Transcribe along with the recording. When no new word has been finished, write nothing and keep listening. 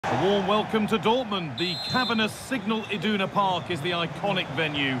warm welcome to Dortmund. The cavernous Signal Iduna Park is the iconic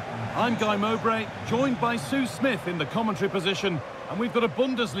venue. I'm Guy Mowbray, joined by Sue Smith in the commentary position, and we've got a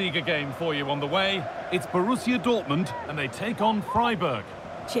Bundesliga game for you on the way. It's Borussia Dortmund, and they take on Freiburg.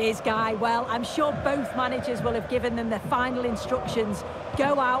 Cheers, Guy. Well, I'm sure both managers will have given them their final instructions.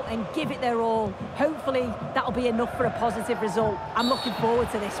 Go out and give it their all. Hopefully, that'll be enough for a positive result. I'm looking forward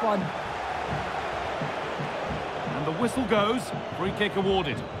to this one. And the whistle goes. Free kick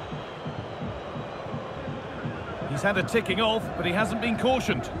awarded. He's had a ticking off, but he hasn't been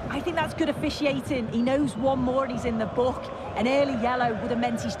cautioned. I think that's good officiating. He knows one more and he's in the book. An early yellow would have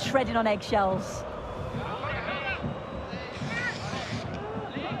meant he's treading on eggshells.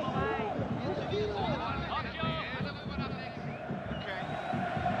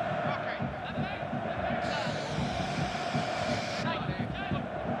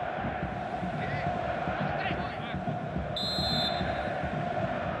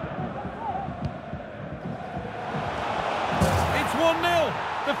 It's 1-0.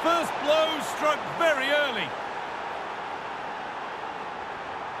 The first blow struck very early.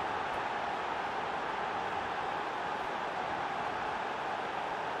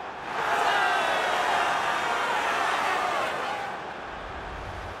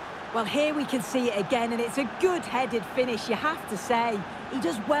 Well, here we can see it again, and it's a good-headed finish, you have to say. He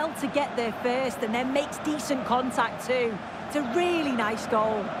does well to get there first and then makes decent contact too. It's a really nice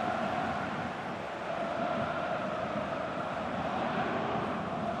goal.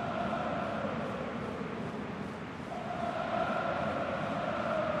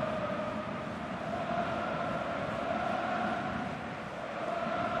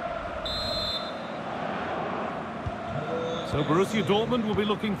 So Borussia Dortmund will be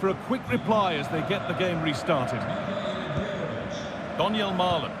looking for a quick reply as they get the game restarted. Daniel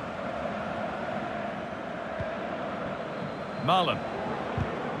Malen. Malen.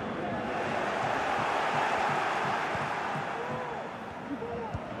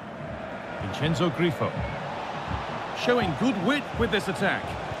 Vincenzo Grifo. Showing good wit with this attack.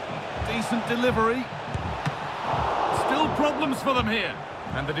 Decent delivery. Still problems for them here.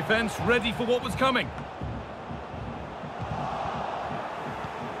 And the defence ready for what was coming.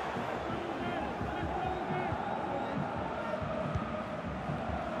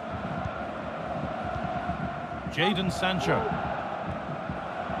 Jadon Sancho.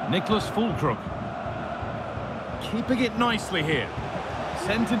 Nicholas Füllkrug. Keeping it nicely here.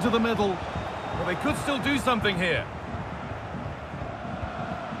 Sent into the middle. But they could still do something here.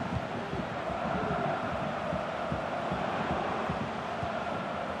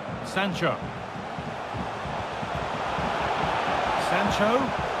 Sancho. Sancho.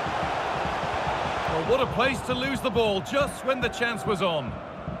 Well, what a place to lose the ball just when the chance was on.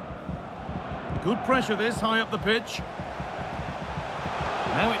 Good pressure this, high up the pitch.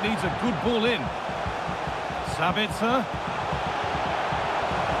 Now it needs a good ball in. Sabitzer.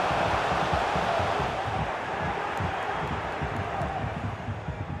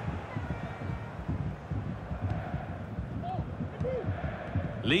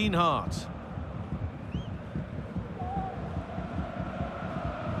 Lienhardt.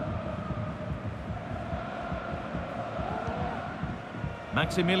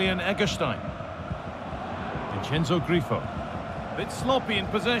 Maximilian Eggestein. Vincenzo Grifo. Bit sloppy in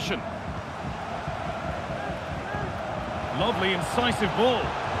possession. Lovely incisive ball.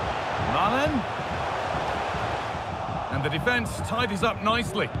 Malen. And the defence tidies up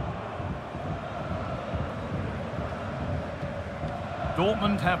nicely.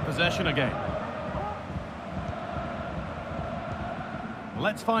 Dortmund have possession again.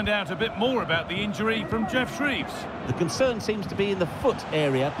 Let's find out a bit more about the injury from Jeff Shreves. The concern seems to be in the foot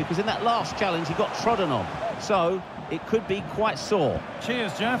area, because in that last challenge he got trodden on. So it could be quite sore.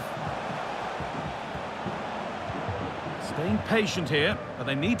 Cheers, Jeff. Staying patient here, but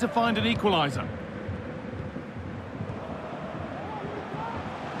they need to find an equaliser.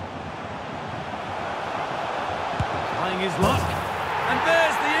 Trying his luck. And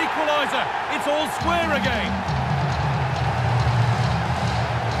there's the equaliser. It's all square again.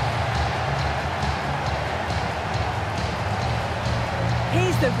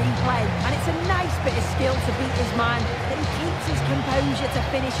 Here's the replay, and it's a nice bit of skill to beat his man, but he keeps his composure to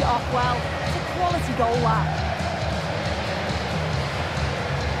finish it off well. It's a quality goal, that.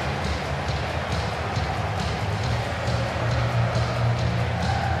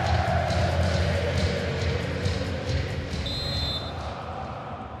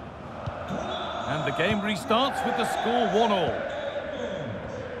 And the game restarts with the score 1-1.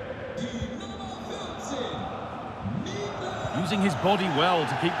 Using his body well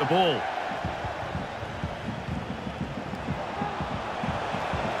to keep the ball.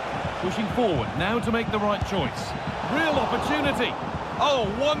 Pushing forward, now to make the right choice. Real opportunity. Oh,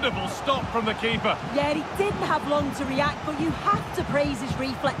 wonderful stop from the keeper. Yeah, he didn't have long to react, but you have to praise his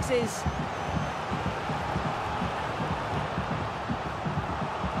reflexes.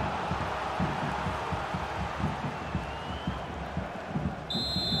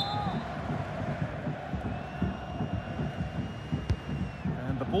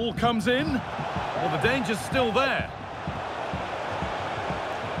 And the ball comes in. Well, the danger's still there.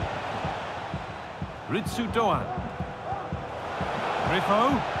 Ritsu Doan.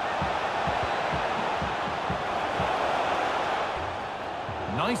 Griffo.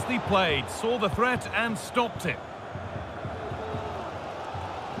 Nicely played, saw the threat and stopped it.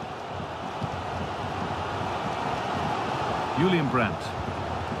 Julian Brandt.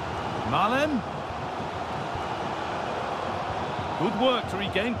 Malen. Good work to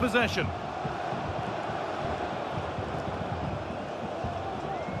regain possession.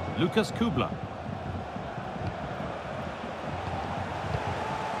 Lucas Kubler.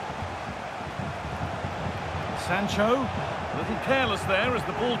 Sancho, a little careless there as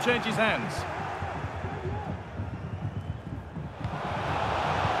the ball changes hands.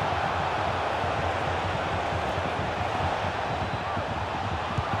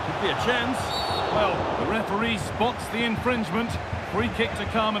 Could be a chance. Well, the referee spots the infringement. Free kick to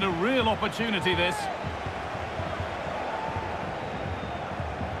come and a real opportunity this.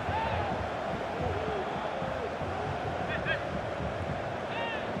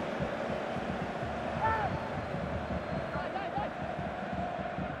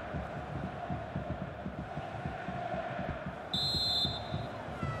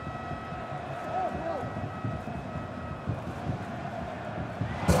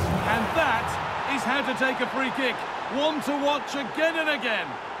 And that is how to take a free kick. One to watch again and again.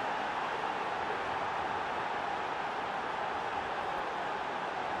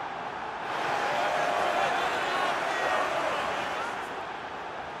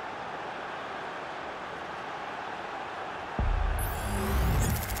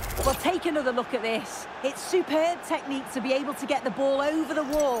 Well, take another look at this. It's superb technique to be able to get the ball over the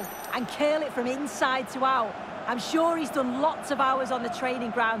wall and curl it from inside to out. I'm sure he's done lots of hours on the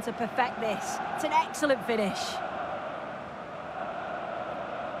training ground to perfect this. It's an excellent finish.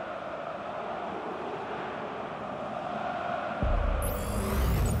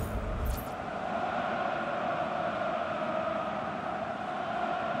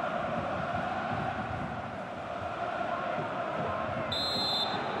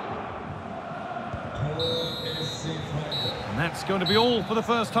 And that's going to be all for the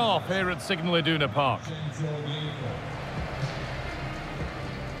first half here at Signal Iduna Park.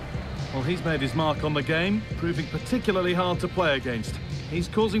 Well, he's made his mark on the game, proving particularly hard to play against. He's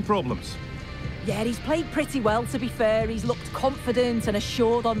causing problems. Yeah, he's played pretty well, to be fair. He's looked confident and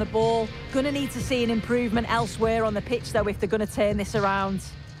assured on the ball. Gonna need to see an improvement elsewhere on the pitch, though, if they're gonna turn this around.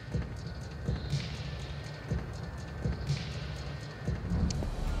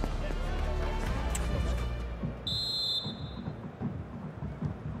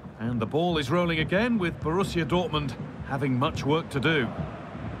 And the ball is rolling again with Borussia Dortmund having much work to do.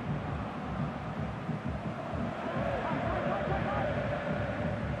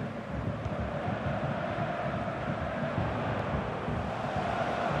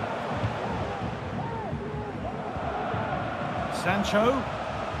 Sancho.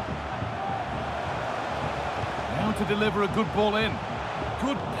 Now to deliver a good ball in.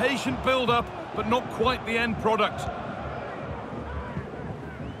 Good patient build-up, but not quite the end product.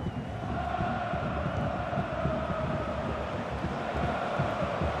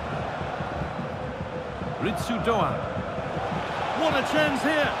 Ritsu Doan. What a chance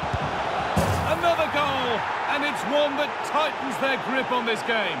here. Another goal, and it's one that tightens their grip on this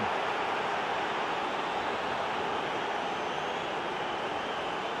game.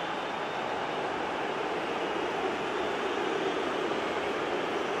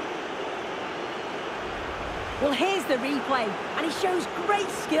 Well, here's the replay, and he shows great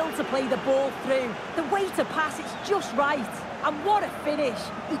skill to play the ball through. The way to pass, it's just right. And what a finish.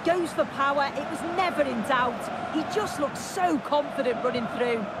 He goes for power. It was never in doubt. He just looks so confident running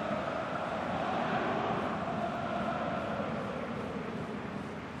through.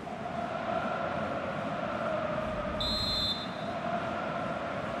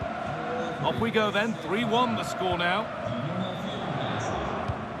 Off we go then, 3-1 the score now.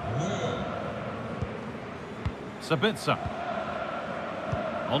 Sabitzer.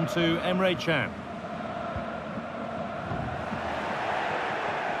 On to Emre Can.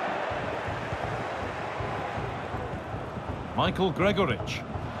 Michael Gregoric.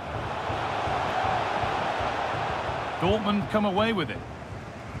 Dortmund come away with it.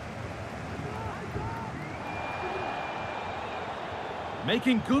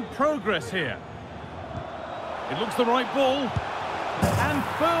 Making good progress here. It looks the right ball. And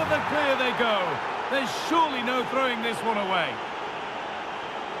further clear they go. There's surely no throwing this one away.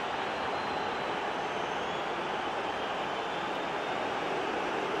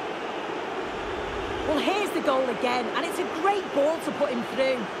 Well, here's the goal again, and it's a great ball to put him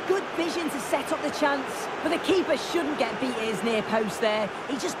through. Good vision to set up the chance. But the keeper shouldn't get beat at his near post there.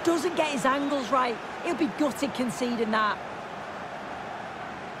 He just doesn't get his angles right. He'll be gutted conceding that.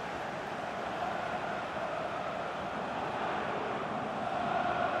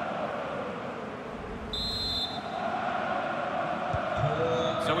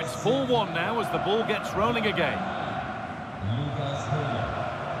 So it's 4-1 now as the ball gets rolling again.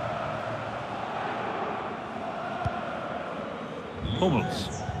 Hummels.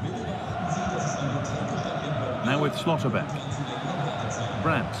 Now with Schlotterbeck.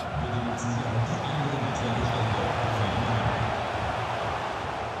 Brandt.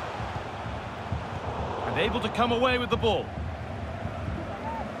 And able to come away with the ball.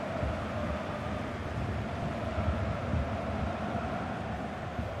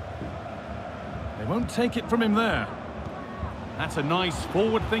 They won't take it from him there. That's a nice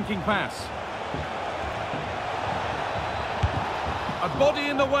forward-thinking pass. A body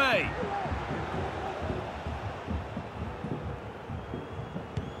in the way.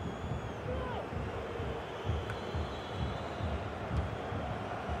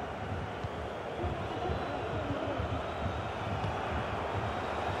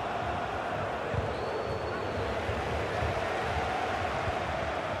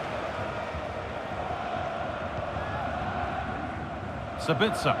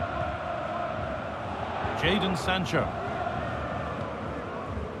 Sabitzer. Jadon Sancho.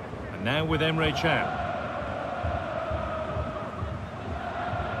 And now with Emre Can.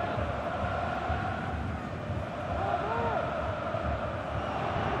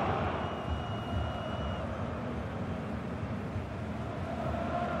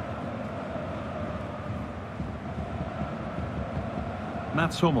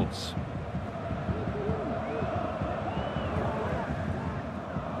 Mats Hummels.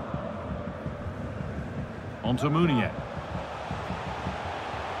 On to Meunier.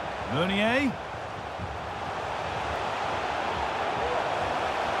 Meunier.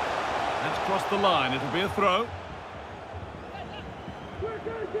 That's crossed the line. It'll be a throw.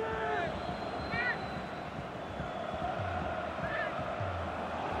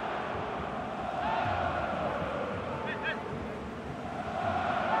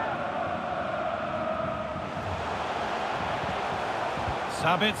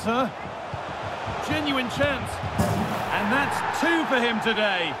 Sabitzer. Genuine chance. And that's 2 for him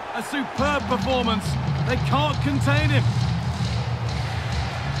today. A superb performance. They can't contain him.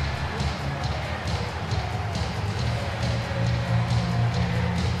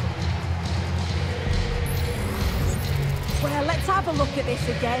 Well, let's have a look at this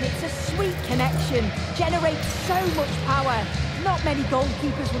again. It's a sweet connection. Generates so much power. Not many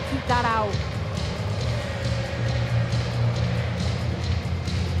goalkeepers will keep that out.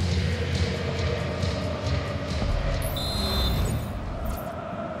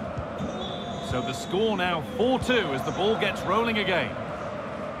 So the score now 4-2 as the ball gets rolling again.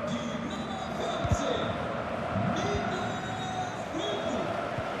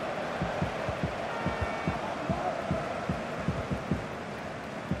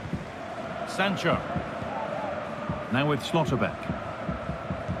 Sancho. Now with Schlotterbeck.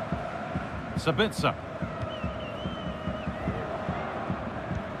 Sabitzer.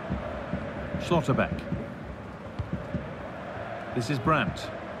 Schlotterbeck. This is Brandt.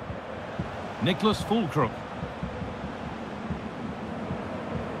 Nicholas Füllkrug.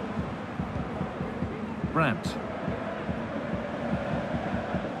 Brandt.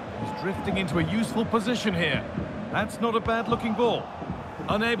 He's drifting into a useful position here. That's not a bad-looking ball.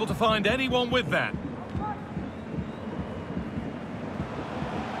 Unable to find anyone with that.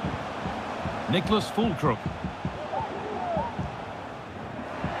 Nicholas Füllkrug.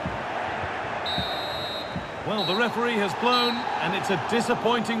 Well, the referee has blown, and it's a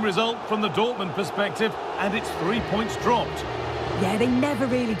disappointing result from the Dortmund perspective, and it's 3 points dropped. Yeah, they never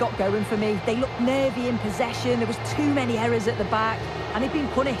really got going for me. They looked nervy in possession, there was too many errors at the back, and they've been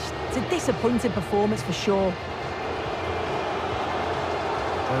punished. It's a disappointing performance for sure.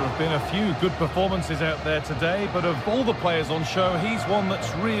 There have been a few good performances out there today, but of all the players on show, he's one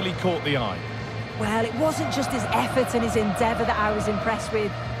that's really caught the eye. Well, it wasn't just his effort and his endeavour that I was impressed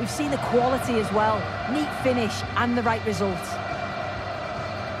with. We've seen the quality as well. Neat finish and the right results.